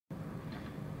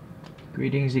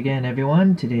Greetings again,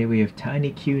 everyone. Today we have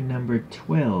TinyQ number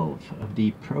 12 of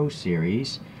the Pro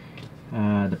series.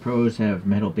 The Pros have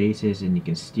metal bases and you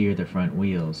can steer the front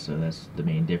wheels, so that's the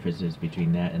main differences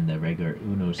between that and the regular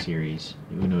Uno series.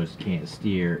 The Unos can't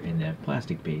steer and they have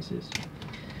plastic bases.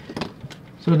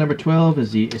 So number 12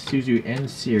 is the Isuzu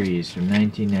N-series from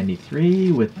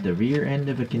 1993 with the rear end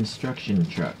of a construction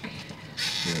truck.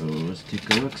 So let's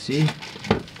take a look-see.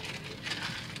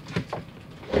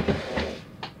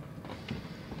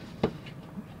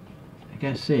 I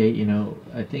gotta say,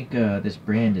 I think this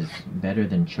brand is better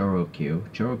than TinyQ.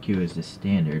 TinyQ is the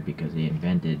standard because they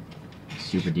invented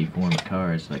super deformed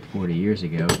cars like 40 years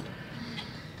ago.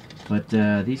 But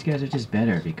these guys are just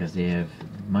better because they have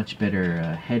much better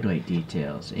headlight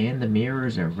details. And the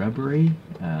mirrors are rubbery.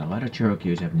 A lot of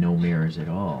TinyQs have no mirrors at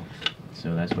all.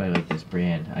 So that's why I like this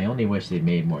brand. I only wish they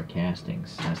made more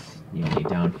castings. That's the only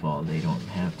downfall. They don't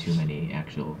have too many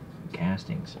actual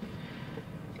castings.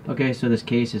 Okay, so this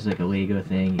case is like a Lego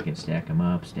thing. You can stack them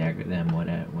up, stagger them,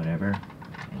 whatever.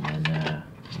 And then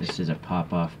this is a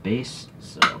pop-off base,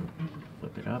 so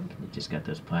flip it up. You just got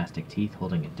those plastic teeth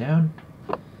holding it down.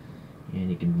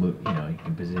 And you can move, you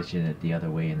can position it the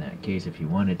other way in that case if you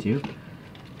wanted to.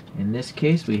 In this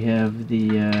case, we have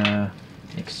the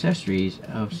accessories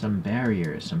of some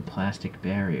barriers, some plastic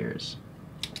barriers.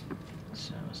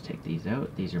 So let's take these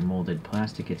out. These are molded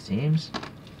plastic, it seems.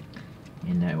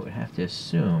 And I would have to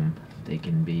assume they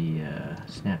can be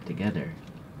snapped together.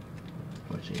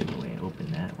 Unfortunately, the way I opened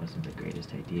that wasn't the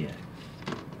greatest idea.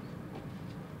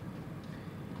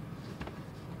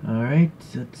 Alright,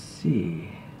 let's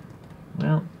see.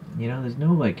 Well, there's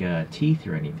no like teeth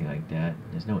or anything like that.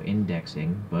 There's no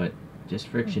indexing, but just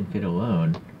friction fit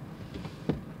alone,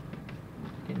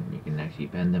 you can actually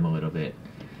bend them a little bit.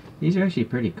 These are actually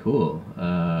pretty cool.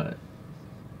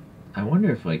 I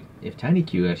wonder if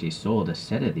TinyQ actually sold a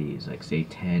set of these, like say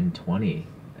 10, 20,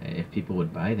 if people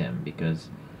would buy them, because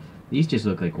these just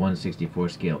look like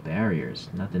 1/64 scale barriers,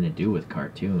 nothing to do with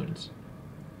cartoons.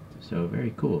 So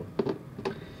very cool.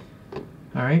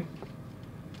 Alright,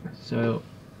 so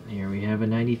here we have a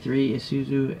 93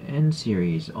 Isuzu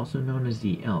N-series, also known as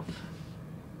the Elf.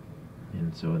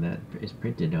 And so that is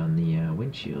printed on the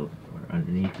windshield, or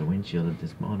underneath the windshield of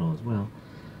this model as well.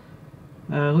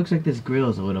 Looks like this grill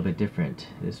is a little bit different.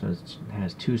 This one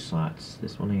has 2 slots.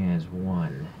 This one only has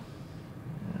 1.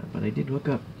 But I did look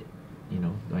up,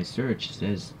 my search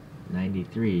says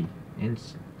 93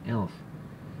 Elf.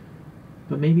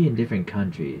 But maybe in different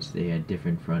countries they had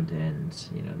different front ends,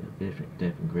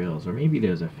 different grills. Or maybe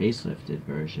there's a facelifted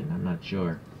version, I'm not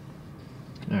sure.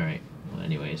 Alright, well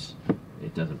anyways,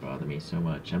 it doesn't bother me so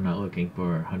much. I'm not looking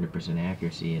for 100%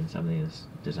 accuracy in something that's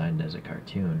designed as a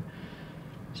cartoon.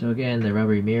 So again, the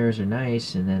rubbery mirrors are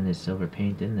nice, and then there's silver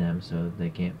paint in them so they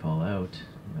can't fall out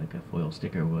like a foil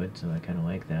sticker would, so I kind of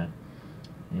like that.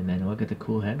 And then look at the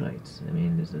cool headlights. I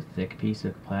mean, there's a thick piece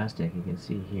of plastic you can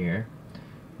see here,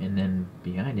 and then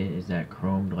behind it is that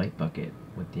chromed light bucket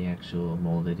with the actual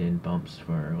molded in bumps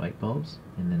for light bulbs,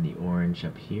 and then the orange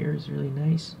up here is really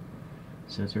nice.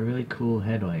 So it's a really cool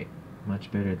headlight, much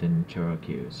better than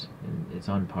TinyQ's, and it's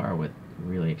on par with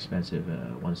really expensive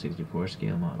 1/64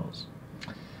 scale models.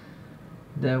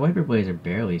 The wiper blades are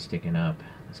barely sticking up.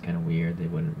 That's kind of weird. They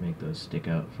wouldn't make those stick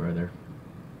out further.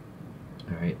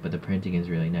 Alright, but the printing is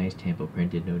really nice. Tampo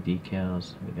printed, no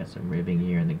decals. We got some ribbing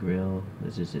here in the grill.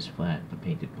 This is just flat but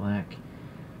painted black.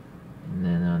 And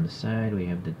then on the side we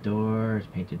have the door. It's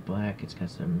painted black. It's got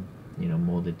some,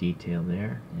 molded detail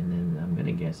there. And then I'm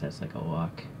gonna guess that's like a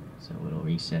lock. So a little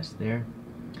recess there.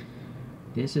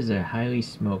 This is a highly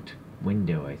smoked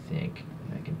window, I think.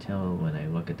 I can tell when I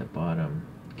look at the bottom.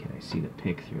 Can I see the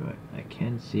pick through it? I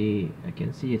can see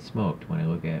it smoked when I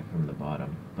look at it from the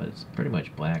bottom, but it's pretty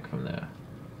much black from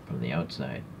the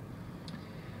outside.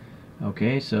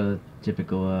 Okay, so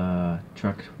typical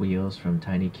truck wheels from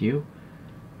TinyQ.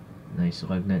 Nice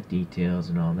lug nut details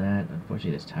and all that.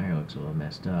 Unfortunately, this tire looks a little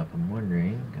messed up. I'm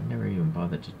wondering, I've never even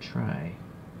bothered to try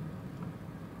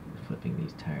flipping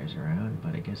these tires around,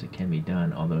 but I guess it can be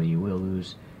done, although you will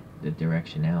lose the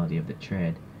directionality of the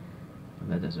tread. But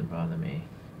that doesn't bother me.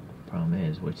 Problem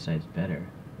is, which side's better?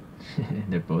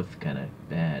 They're both kind of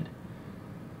bad.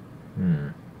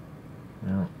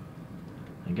 Well,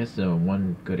 I guess the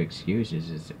one good excuse is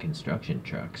it's a construction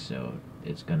truck, so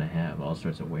it's gonna have all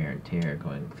sorts of wear and tear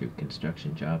going through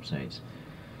construction job sites.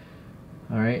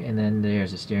 Alright, and then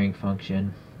there's a steering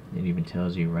function. It even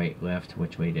tells you right, left,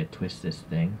 which way to twist this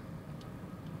thing.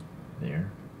 There,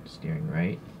 steering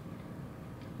right.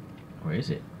 Or is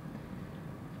it?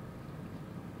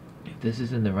 This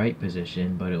is in the right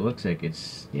position, but it looks like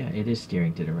it's, yeah, it is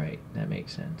steering to the right. That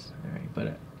makes sense. Alright,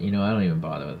 But you know, I don't even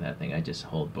bother with that thing. I just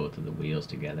hold both of the wheels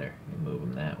together and move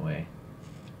them that way.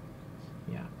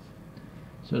 Yeah.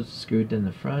 So it's screwed in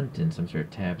the front and some sort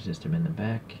of tab system in the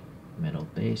back. Metal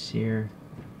base here,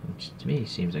 which to me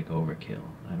seems like overkill.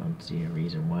 I don't see a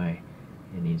reason why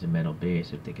it needs a metal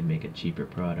base if they can make a cheaper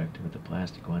product with a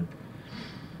plastic one.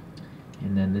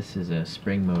 And then this is a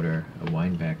spring motor, a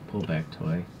wind back pullback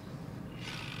toy.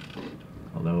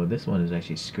 Although this one is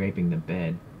actually scraping the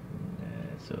bed,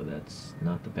 so that's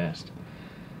not the best.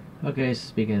 Okay, so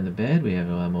speaking of the bed, we have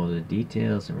a lot more of the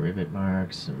details, some rivet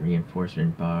marks, some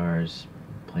reinforcement bars,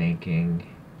 planking,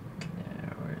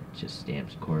 or just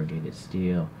stamps corrugated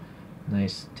steel.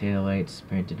 Nice taillights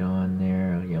printed on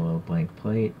there, a yellow blank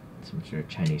plate, some sort of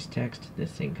Chinese text.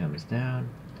 This thing comes down.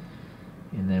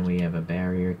 And then we have a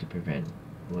barrier to prevent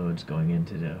loads going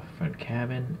into the front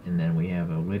cabin. And then we have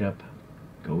a lit up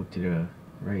go to the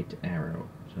right arrow.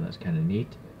 So that's kind of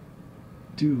neat.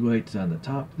 2 lights on the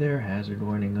top there, hazard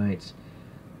warning lights.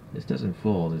 This doesn't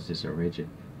fold, it's just a rigid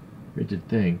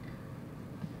thing.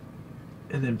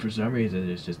 And then for some reason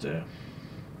there's just a,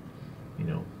 you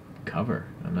know, cover.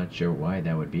 I'm not sure why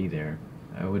that would be there.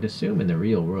 I would assume in the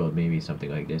real world maybe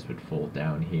something like this would fold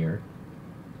down here,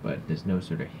 but there's no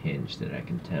sort of hinge that I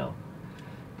can tell.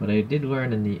 But I did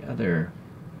learn in the other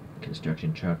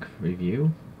construction truck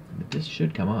review that this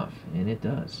should come off, and it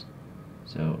does.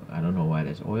 So I don't know why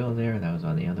there's oil there. That was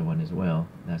on the other one as well.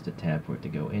 That's the tab for it to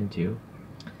go into.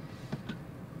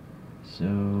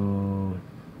 So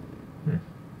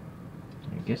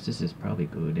I guess this is probably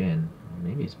glued in.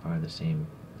 Maybe it's part of the same.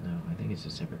 No, I think it's a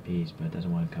separate piece, but it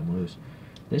doesn't want to come loose.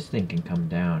 This thing can come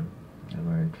down. I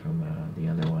learned from the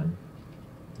other one,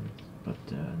 but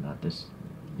not this.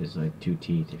 There's like 2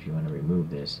 teeth if you want to remove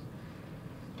this.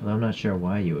 Well, I'm not sure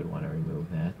why you would want to remove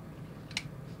that.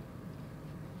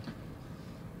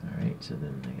 Alright, so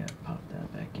then I gotta pop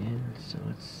that back in. So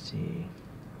let's see.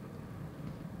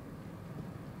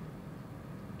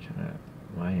 I'm trying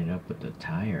to line it up with the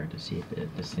tire to see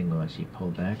if this thing will actually pull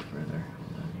back further.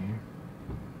 Hold on here.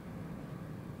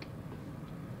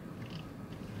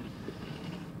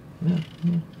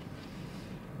 Yeah.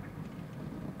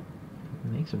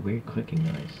 It makes a weird clicking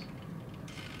noise.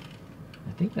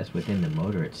 I think that's within the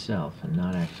motor itself and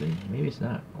not actually. Maybe it's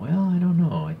not. Well, I don't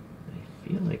know. I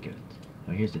feel like it.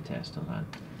 Oh, here's the test. Hold on.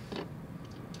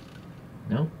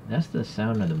 Nope, that's the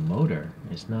sound of the motor.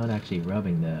 It's not actually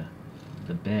rubbing the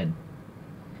bed.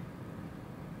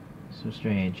 So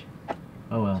strange.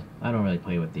 Oh well, I don't really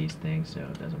play with these things, so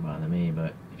it doesn't bother me,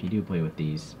 but if you do play with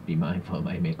these, be mindful it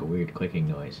might make a weird clicking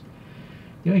noise.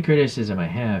 The only criticism I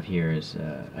have here is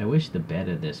I wish the bed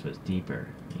of this was deeper.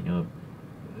 You know,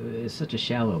 it's such a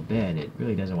shallow bed, it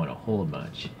really doesn't want to hold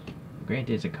much.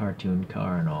 Granted, it's a cartoon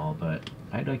car and all, but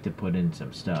I'd like to put in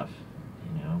some stuff,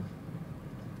 you know.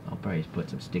 I'll probably put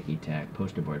some sticky tack,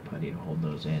 poster board putty to hold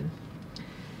those in.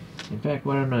 In fact,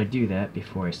 why don't I do that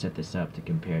before I set this up to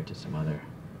compare it to some other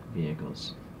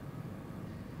vehicles.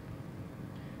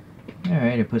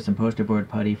 Alright, I put some poster board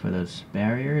putty for those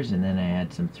barriers, and then I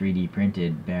had some 3D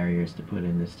printed barriers to put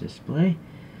in this display.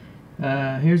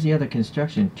 Here's the other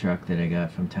construction truck that I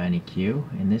got from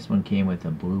TinyQ, and this one came with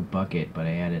a blue bucket, but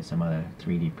I added some other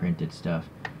 3D printed stuff.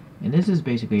 And this is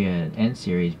basically an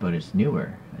N-series, but it's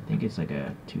newer. I think it's like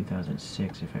a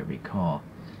 2006 if I recall.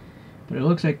 But it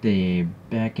looks like the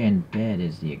back end bed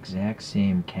is the exact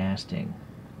same casting.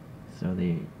 So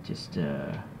they just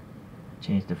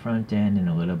changed the front end and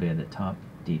a little bit of the top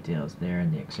details there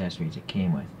and the accessories it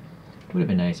came with. Would have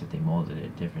been nice if they molded a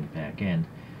different back end.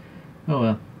 Oh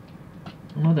well.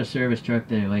 Another service truck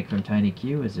that I like from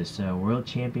TinyQ is this World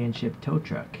Championship tow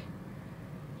truck.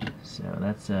 So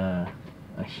that's a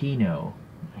Hino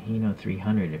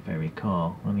 300 if I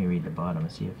recall. Let me read the bottom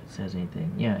and see if it says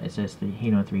anything. Yeah, it says the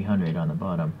Hino 300 on the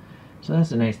bottom. So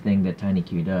that's a nice thing that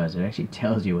TinyQ does. It actually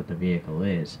tells you what the vehicle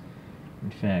is.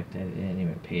 In fact, I didn't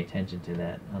even pay attention to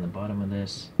that on the bottom of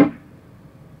this.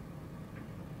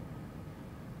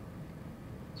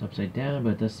 It's upside down,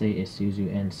 but it does say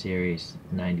Isuzu N-series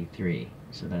 93.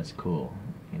 So that's cool.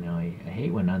 You know, I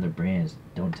hate when other brands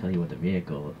don't tell you what the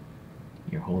vehicle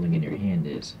you're holding in your hand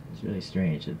is. It's really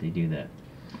strange that they do that.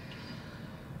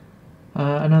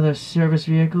 Another service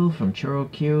vehicle from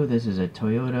TinyQ. This is a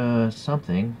Toyota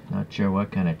something. Not sure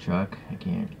what kind of truck. I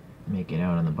can't make it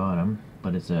out on the bottom.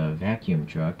 But it's a vacuum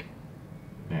truck.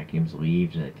 Vacuums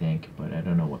leaves, I think. But I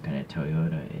don't know what kind of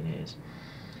Toyota it is.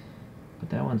 But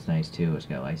that one's nice too. It's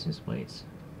got license plates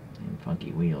and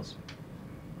funky wheels.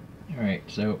 Alright,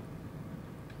 so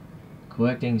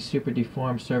collecting super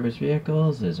deformed service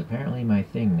vehicles is apparently my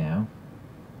thing now.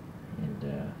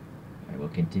 And I will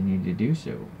continue to do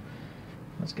so.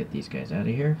 Let's get these guys out of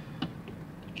here.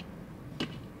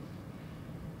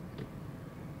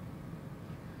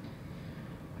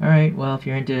 Alright, well, if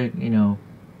you're into,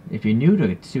 if you're new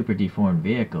to super deformed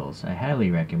vehicles, I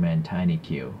highly recommend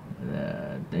TinyQ.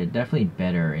 They're definitely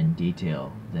better in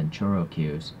detail than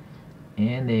ChoroQs,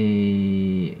 and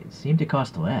they seem to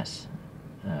cost less.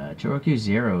 ChoroQ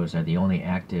Zeros are the only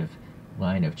active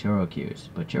line of ChoroQs,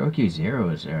 but ChoroQ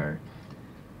Zeros are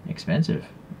expensive.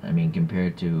 I mean,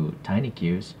 compared to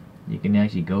TinyQs, you can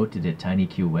actually go to the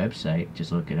TinyQ website,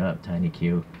 just look it up,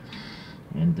 TinyQ,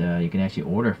 and you can actually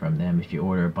order from them. If you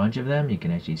order a bunch of them, you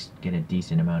can actually get a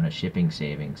decent amount of shipping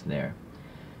savings there.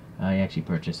 I actually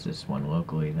purchased this one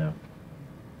locally, though.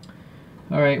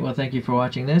 Alright, well, thank you for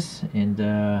watching this, and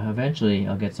eventually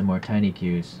I'll get some more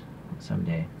TinyQs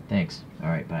someday. Thanks.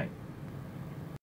 Alright, bye.